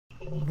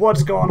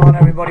What's going on,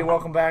 everybody?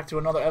 Welcome back to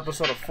another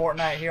episode of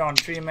Fortnite here on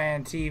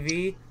Treeman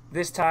TV.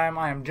 This time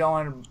I am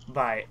joined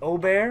by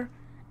Obear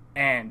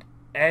and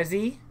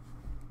Ehzlah.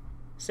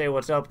 Say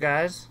what's up,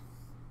 guys.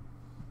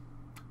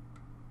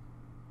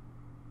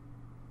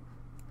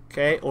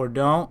 Okay, or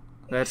don't.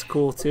 That's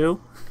cool too.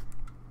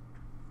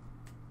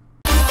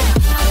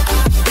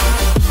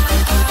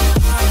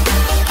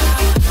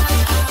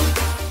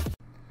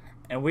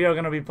 And we are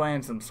going to be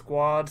playing some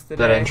squads today.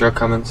 That intro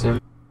coming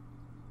soon.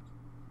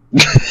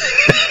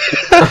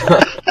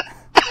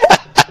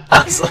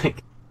 I was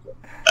like,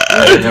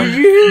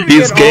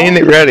 he's getting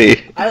it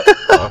ready.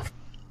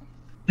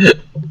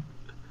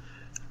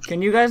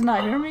 Can you guys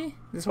not hear me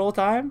this whole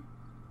time?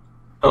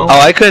 Oh,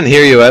 I couldn't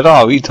hear you at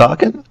all. Were you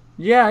talking?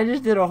 Yeah, I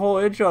just did a whole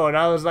intro and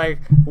I was like,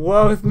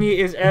 "What with me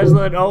is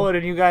Ehzlah and Obear,"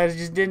 and you guys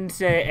just didn't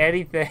say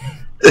anything.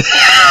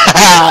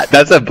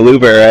 That's a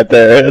blooper right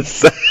there.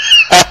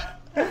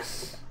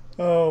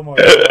 Oh my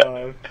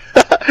god!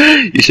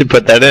 You should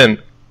put that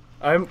in.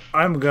 I'm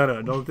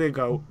gonna. Don't think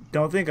I won't.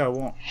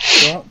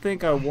 Don't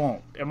think I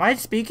won't. Am I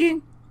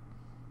speaking?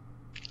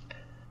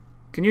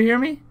 Can you hear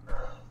me?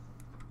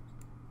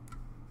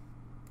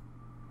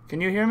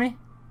 Can you hear me?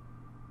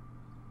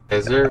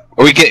 is there?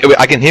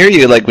 I can hear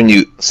you like when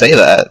you say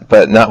that,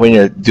 but not when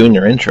you're doing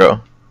your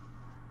intro.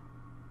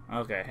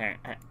 Okay,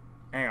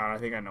 hang on. I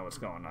think I know what's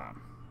going on.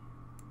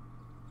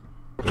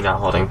 You're not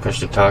holding push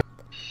to talk.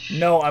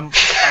 No,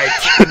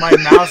 my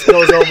mouse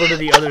goes over to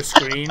the other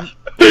screen.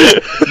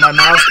 My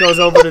mouse goes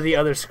over to the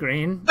other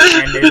screen,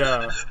 and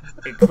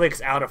it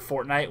clicks out of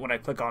Fortnite when I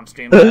click on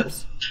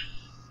Streamlabs.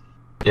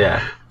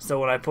 Yeah. So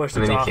when I push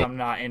the talk, I'm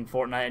not in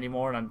Fortnite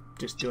anymore, and I'm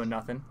just doing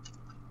nothing.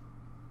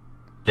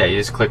 Yeah, you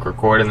just click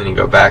record and then you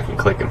go back and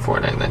click in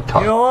Fortnite and then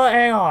talk. You know what?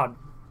 Hang on.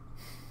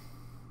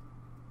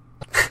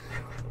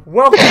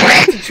 Welcome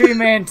back to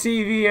Treeman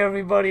TV,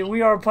 everybody.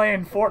 We are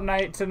playing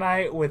Fortnite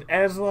tonight with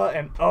Ehzlah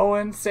and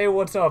Owen. Say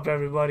what's up,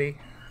 everybody.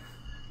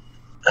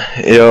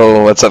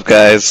 Yo, what's up,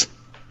 guys?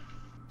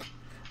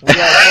 We are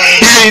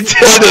playing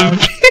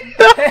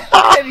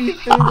He he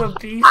threw the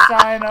peace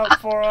sign up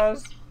for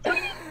us.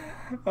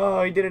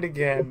 Oh, he did it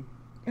again.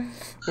 We're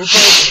playing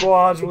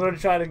squads. We're going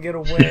to try to get a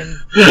win,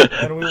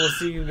 and we will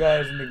see you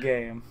guys in the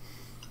game.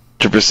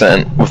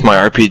 100% with my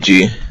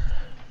RPG.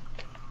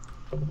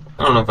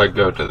 I don't know if I'd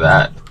go to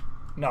that.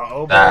 No,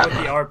 Obear with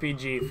the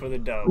RPG for the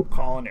dub.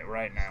 Calling it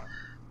right now.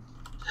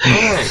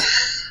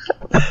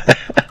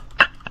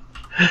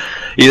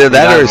 Either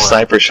that or a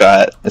sniper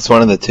shot. It's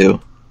one of the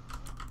two.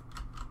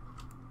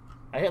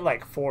 I hit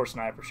like 4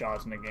 sniper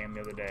shots in the game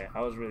the other day.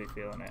 I was really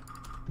feeling it.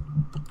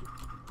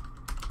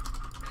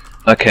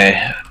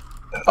 Okay.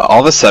 All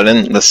of a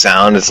sudden, the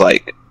sound is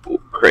like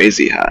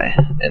crazy high,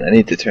 and I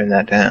need to turn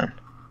that down.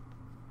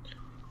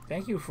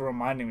 Thank you for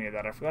reminding me of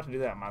that. I forgot to do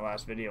that in my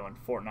last video, and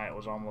Fortnite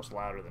was almost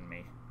louder than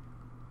me.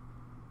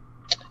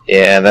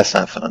 Yeah, that's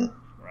not fun.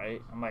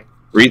 Right? I'm like...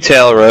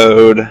 Retail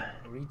road.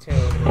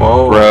 Retail road.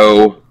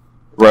 Whoa.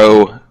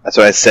 Row. That's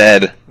what I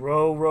said.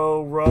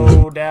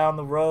 Row down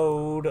the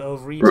road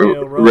of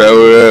retail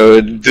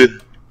road. Road.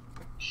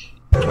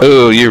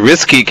 Ooh, you're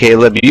risky,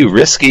 Caleb. You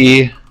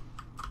risky.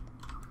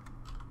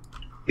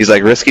 He's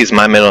like, risky's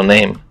my middle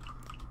name.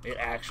 It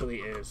actually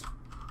is.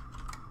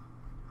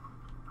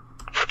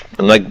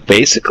 I'm like,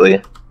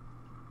 basically.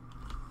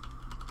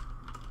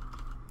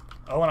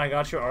 Oh, and I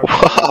got your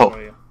RPG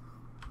for you.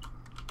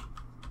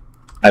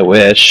 I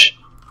wish.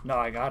 No,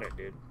 I got it,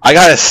 dude. I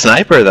got a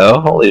sniper, though.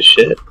 Holy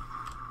shit.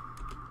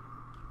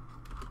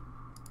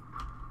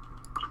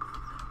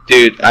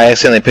 Dude, I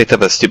accidentally picked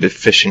up a stupid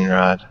fishing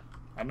rod.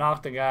 I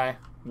knocked a guy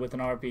with an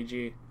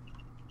RPG.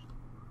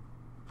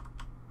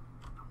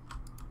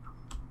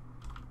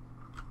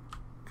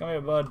 Come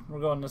here, bud. We're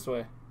going this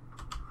way.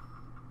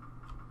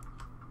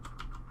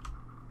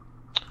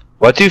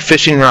 What do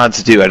fishing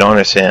rods do? I don't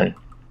understand.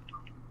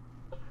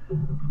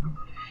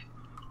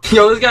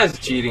 Yo, this guy's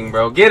cheating,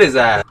 bro. Get his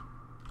ass.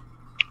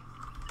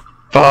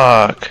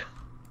 Fuck.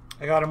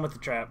 I got him with the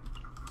trap.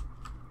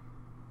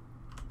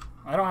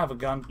 I don't have a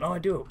gun. No, I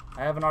do.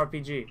 I have an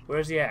RPG.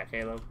 Where's he at,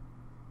 Caleb?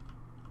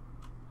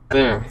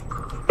 There.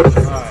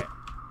 Alright.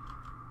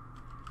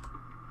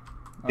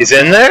 He's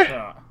in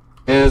there?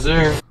 Is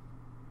there?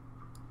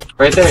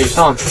 Right there, you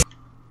saw him.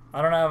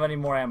 I don't have any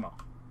more ammo.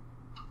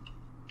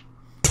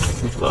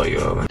 Blow you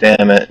over.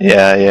 Damn it.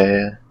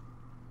 Yeah.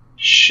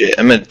 Shit,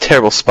 I'm in a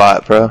terrible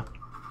spot, bro.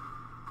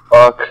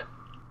 Fuck.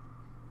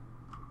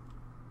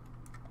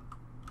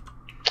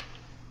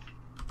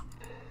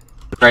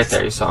 Right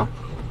there, you saw him.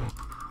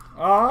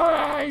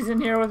 Oh, he's in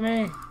here with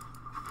me.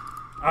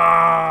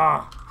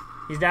 Ah,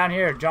 he's down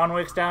here. John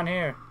Wick's down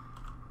here.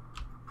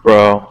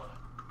 Bro.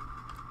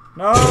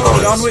 No,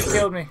 John Wick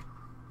killed me.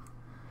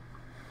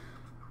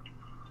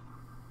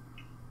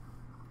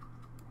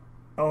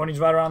 Oh, and he's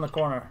right around the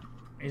corner.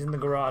 He's in the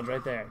garage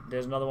right there.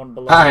 There's another one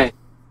below. Hi.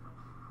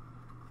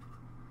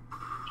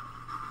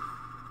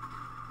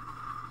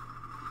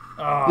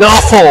 Oh, No!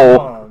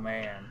 Oh,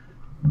 man.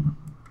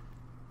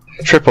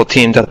 Triple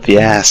teamed up the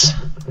ass.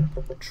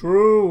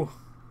 True.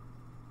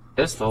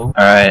 Pistol.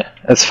 Alright,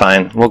 that's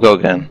fine. We'll go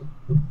again.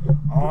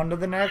 On to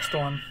the next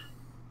one.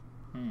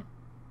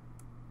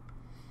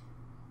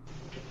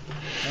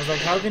 I was like,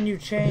 how can you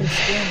change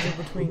skins in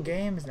between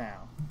games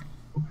now?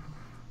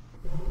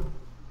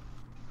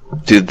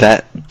 Dude,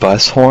 that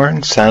bus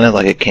horn sounded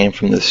like it came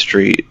from the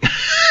street.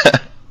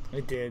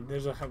 It did.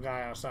 There's a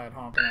guy outside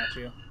honking at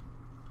you.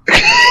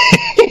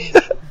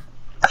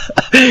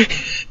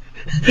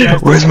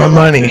 Where's my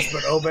money? This,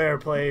 but Obear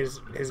plays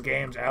his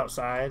games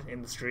outside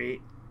in the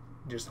street,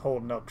 just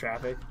holding up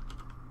traffic.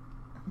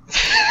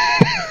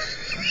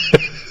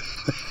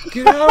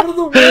 Get out of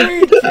the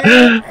way,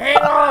 kid! Hang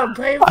on,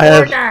 play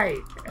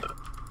Fortnite!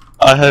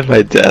 I have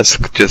my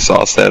desk just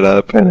all set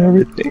up and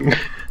everything.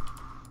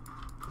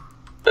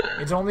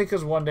 It's only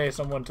because one day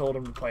someone told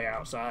him to play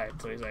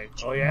outside, so he's like,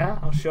 oh yeah,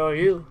 I'll show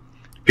you.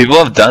 People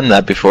have done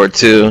that before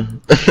too.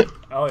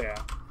 Oh yeah.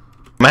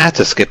 I might have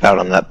to skip out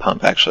on that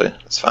pump actually.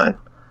 It's fine.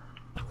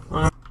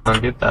 I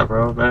don't get that,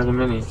 bro. Better than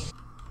minis.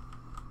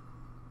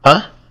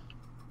 Huh?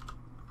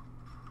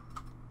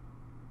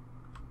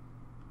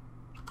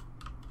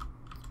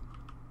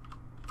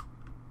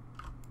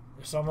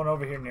 There's someone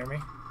over here near me.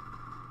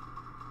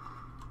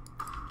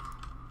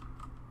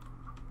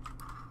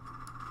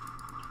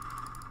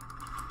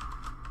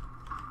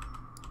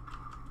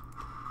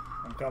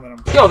 I'm coming.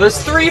 Yo,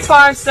 there's 3,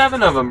 5,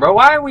 7 of them, bro.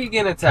 Why are we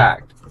getting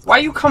attacked? Why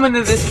you coming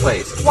to this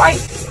place?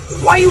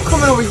 Why you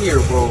coming over here,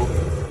 bro?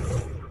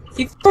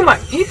 He threw my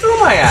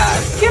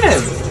ass. Get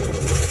him.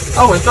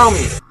 Oh, and throw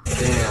me.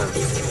 Damn.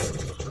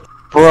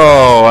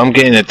 Bro, I'm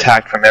getting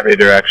attacked from every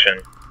direction.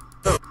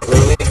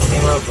 Really?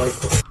 Came up like.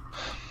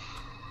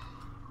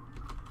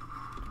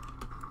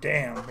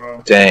 Damn,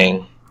 bro.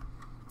 Dang.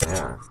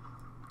 Yeah.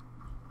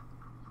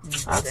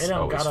 They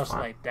don't got us fun.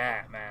 like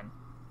that, man.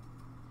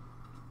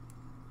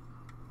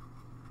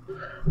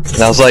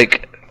 That was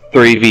like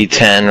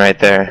 3v10 right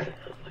there.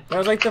 That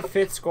was like the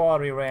 5th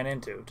squad we ran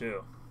into,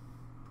 too.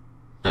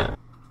 Yeah.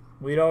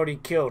 We'd already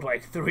killed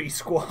like 3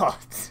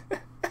 squads.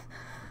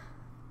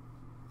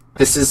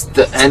 This is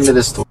the end of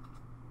the story.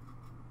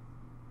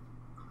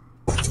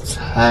 It's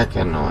heck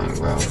annoying,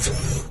 bro.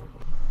 It's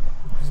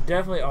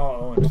definitely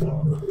all Owen's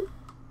fault.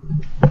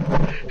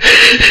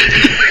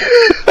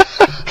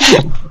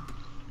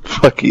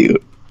 Fuck you.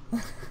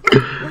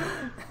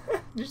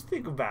 Just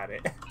think about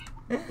it.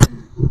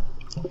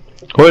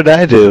 What did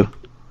I do?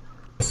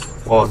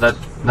 Well, that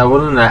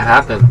wouldn't have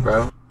happened,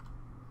 bro.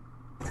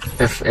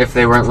 If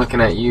they weren't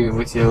looking at you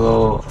with your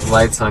little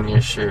lights on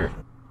your shirt.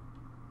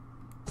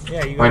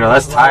 Yeah, you got Wait, no,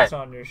 that's lights tight.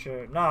 on your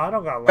shirt. No, I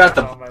don't got Got lights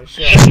the- on my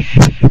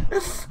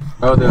shirt.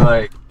 Oh, they're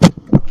like,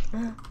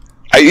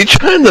 Are you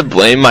trying to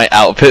blame my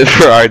outfit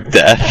for our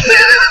death?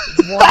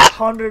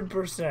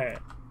 100%.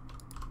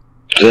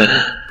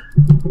 yeah,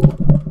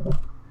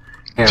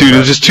 Dude, it bro.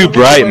 was just too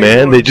bright,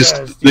 man. They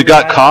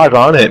got caught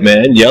on it,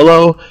 man.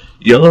 Yellow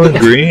and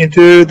green,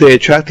 dude. They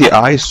attract the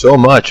eye so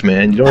much,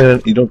 man. You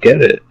don't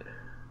get it.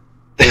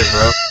 Yeah,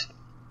 bro.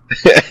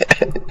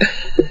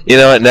 You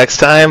know what? Next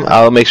time,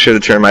 I'll make sure to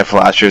turn my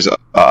flashers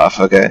off.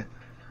 Okay.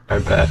 I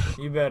bet.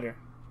 You better.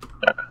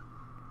 All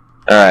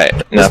right.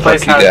 Now, This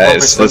place fuck you has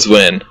guys. Homer Let's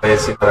win.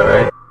 Plays, you know,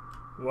 right?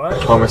 What?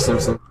 Homer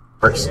Simpson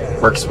work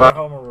Yeah, spot.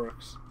 Homer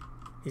works.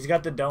 He's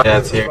got the donuts. Yeah,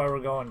 it's That's here. why we're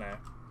going there.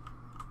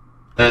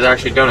 There's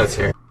actually donuts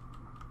here.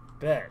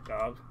 Bet,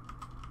 dog.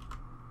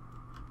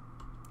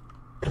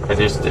 I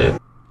just did.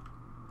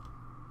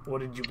 What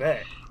did you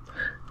bet?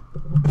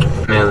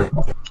 Mainly.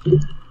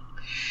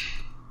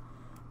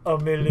 A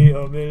milli.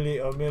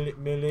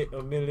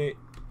 Mainly.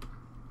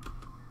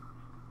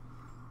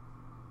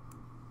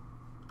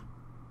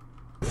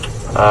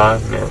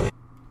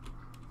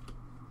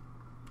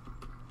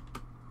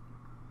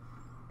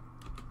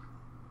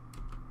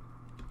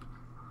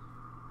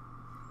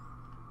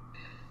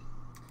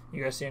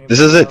 You guys see any? This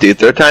is it, dude.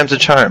 Third time's a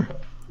charm.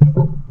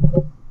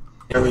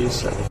 Yeah, what you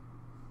said.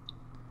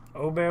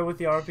 Obear with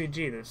the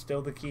RPG. That's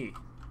still the key.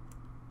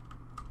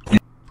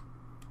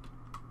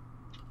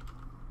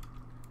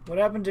 What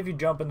happens if you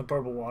jump in the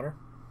purple water?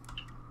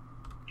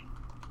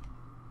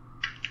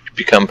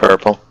 Become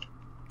purple.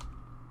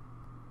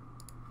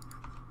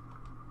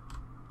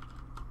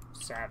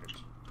 Savage.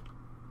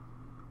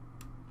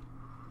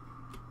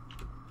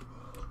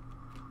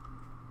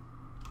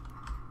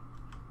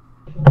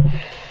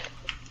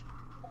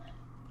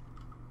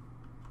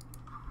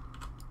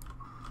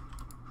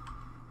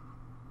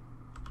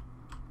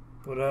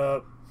 What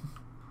up?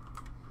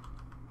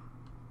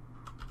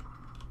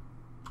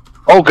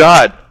 Oh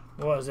God!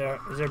 What is there?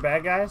 Is there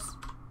bad guys?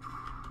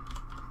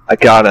 I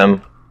got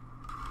him.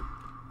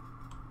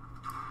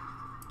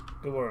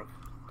 Good work.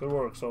 Good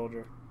work,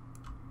 soldier.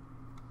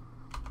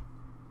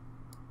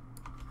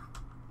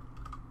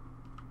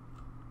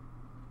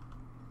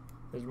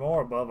 There's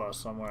more above us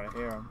somewhere. I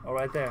hear him. Oh,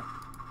 right there.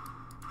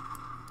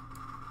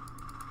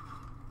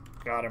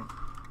 Got him.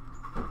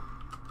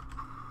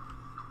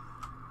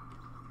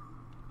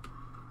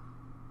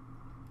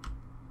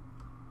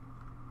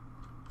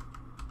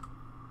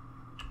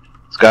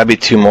 There's gotta be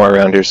 2 more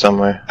around here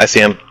somewhere. I see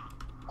him.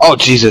 Oh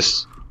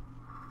Jesus!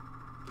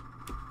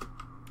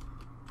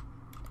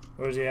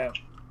 Where's he at?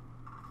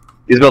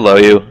 He's below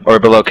you, or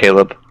below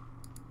Caleb.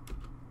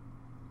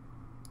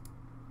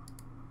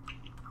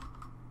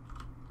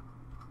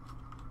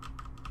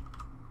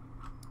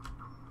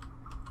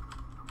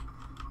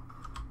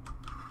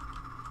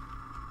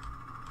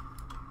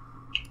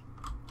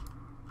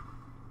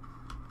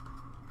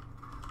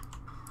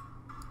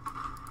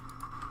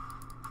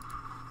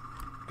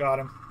 Got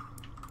him.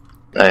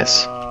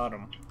 Nice. Got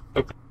him.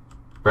 Okay.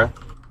 Bruh.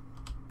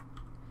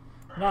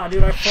 Nah,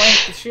 dude, I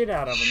flanked the shit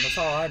out of him. That's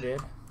all I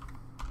did.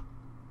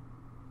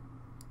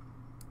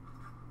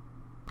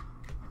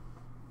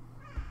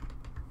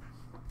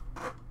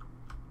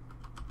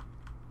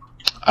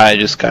 I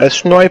just got a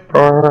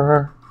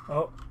sniper.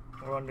 Oh,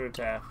 we're under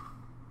attack.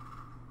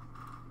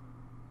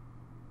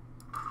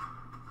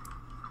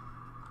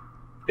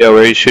 Yo,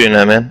 where are you shooting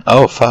at, man?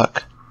 Oh,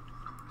 fuck.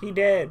 He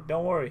dead.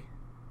 Don't worry.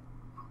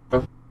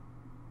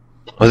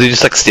 Was he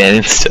just like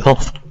standing still?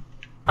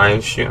 I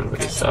am shooting,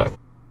 but he sucked.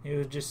 He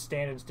was just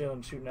standing still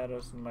and shooting at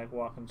us and like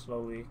walking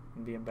slowly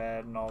and being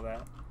bad and all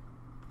that.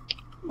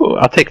 Ooh,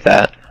 I'll take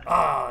that.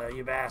 Ah,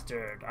 you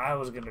bastard. I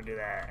was gonna do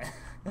that.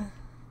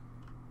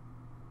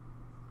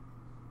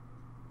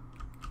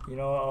 You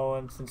know what,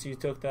 Owen? Since you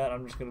took that,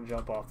 I'm just gonna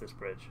jump off this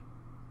bridge.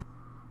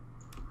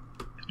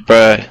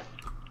 Bruh.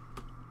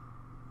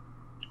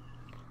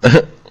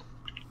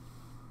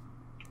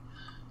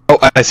 Oh,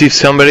 I see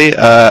somebody,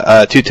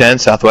 210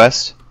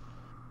 southwest.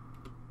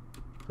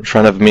 In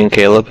front of me and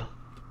Caleb.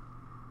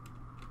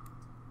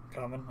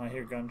 Coming. I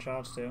hear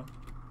gunshots too.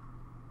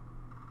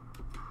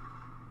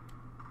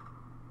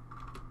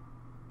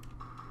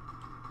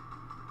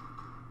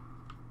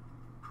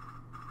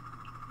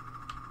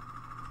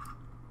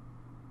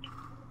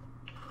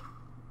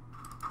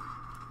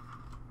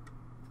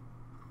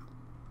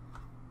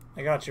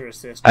 I got your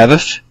assist. I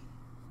have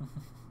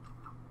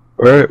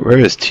where are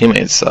his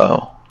teammates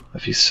though?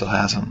 If he still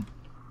has them.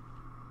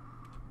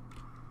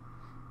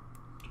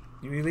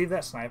 Do you leave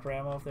that sniper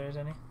ammo if there's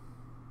any?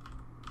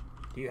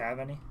 Do you have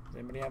any? Does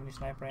anybody have any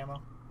sniper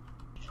ammo?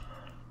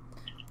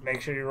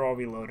 Make sure you're all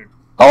reloaded.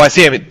 Oh, I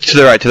see him to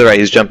the right,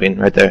 he's jumping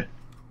right there.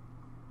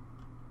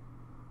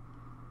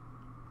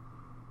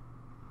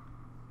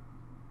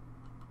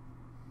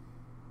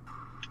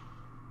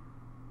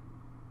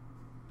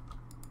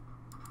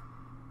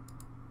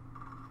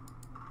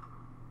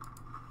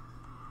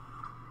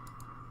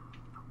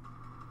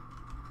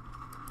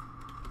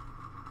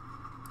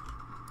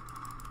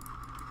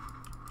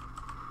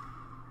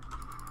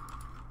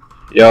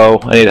 Yo,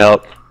 I need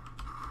help.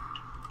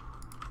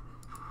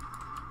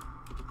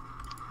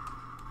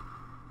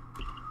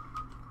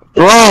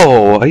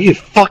 Bro, are you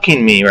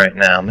fucking me right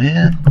now,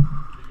 man?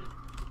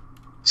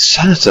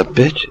 Sons of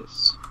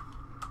bitches.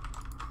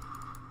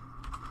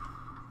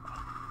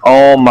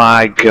 Oh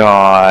my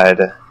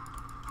god.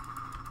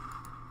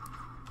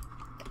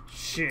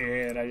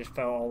 Shit, I just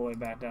fell all the way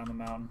back down the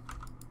mountain.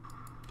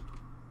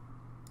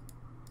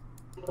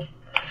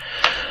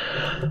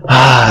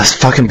 Ah, that's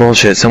fucking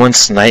bullshit. Someone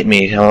sniped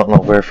me. I don't know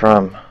where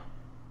from.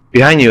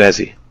 Behind you,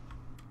 Ezzy.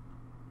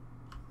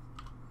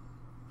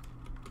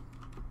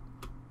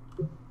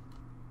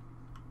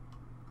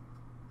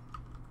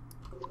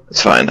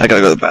 It's fine. I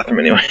gotta go to the bathroom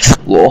anyways.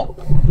 Lol.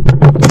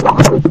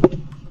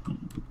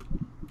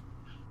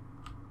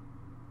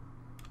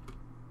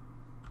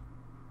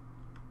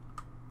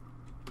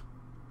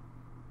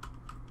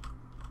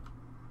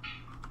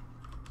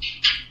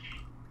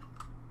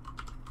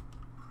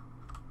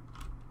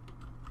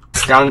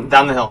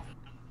 Down the hill.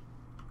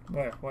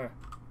 Where?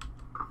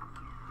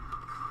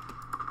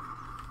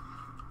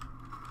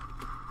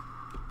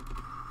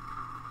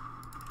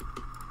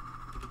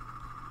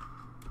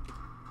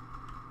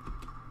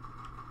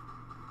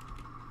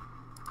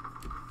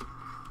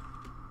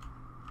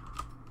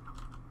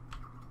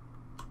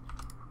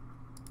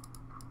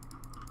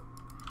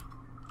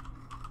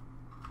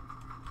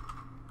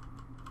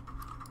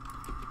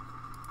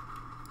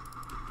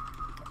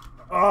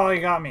 Oh, he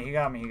got me.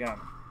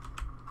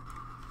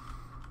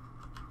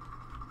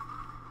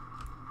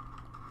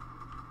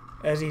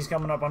 As he's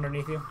coming up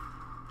underneath you.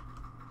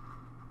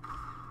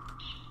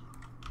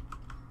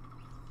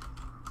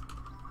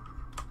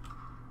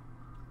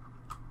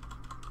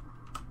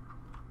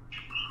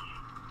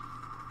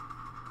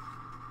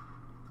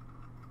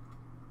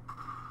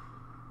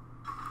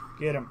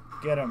 Get him.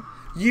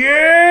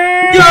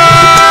 Yeah!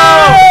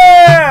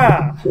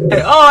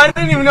 Hey, oh, I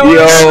didn't even know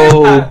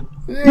what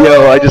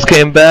Yo, I just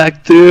came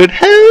back, dude.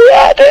 Hell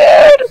yeah,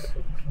 dude!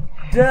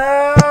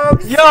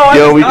 Dubs!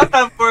 Yo, we got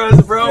that for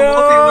us, bro.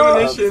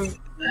 Multi-elimination.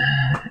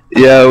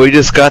 Yeah, we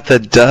just got the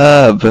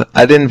dub.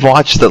 I didn't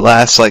watch the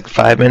last like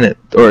 5 minutes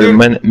or Dude,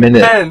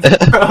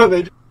 minute. Bro,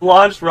 they just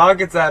launched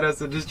rockets at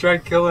us and just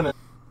tried killing it.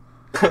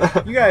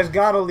 You guys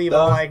gotta leave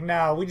a like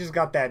now. We just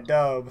got that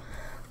dub.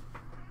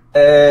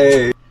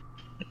 Hey.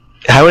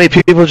 How many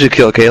people did you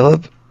kill,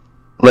 Caleb?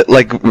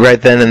 Like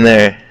right then and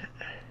there.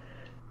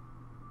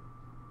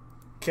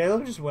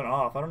 Caleb just went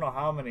off. I don't know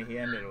how many he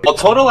ended with. Well,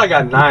 total I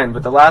got 9,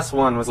 but the last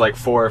one was like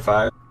 4 or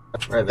 5.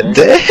 Right there.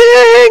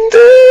 Dang,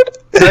 dude!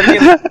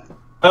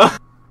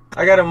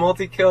 I got a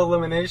multi-kill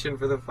elimination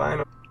for the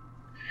final.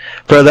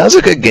 Bro, that was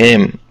a good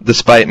game,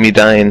 despite me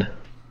dying.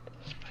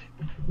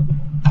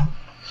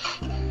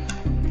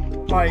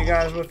 Alright, you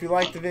guys, well, if you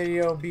liked the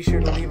video, be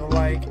sure to leave a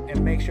like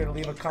and make sure to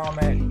leave a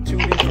comment.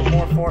 Tune in for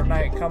more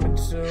Fortnite coming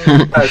soon.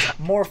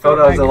 More Fortnite. Oh,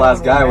 that was the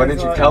last guy. Why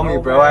didn't you Ehzlah tell and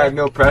me, bro? Obear. I had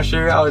no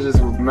pressure. I was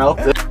just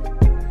melted.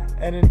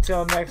 And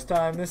until next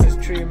time, this is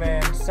Tree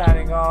Man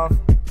signing off.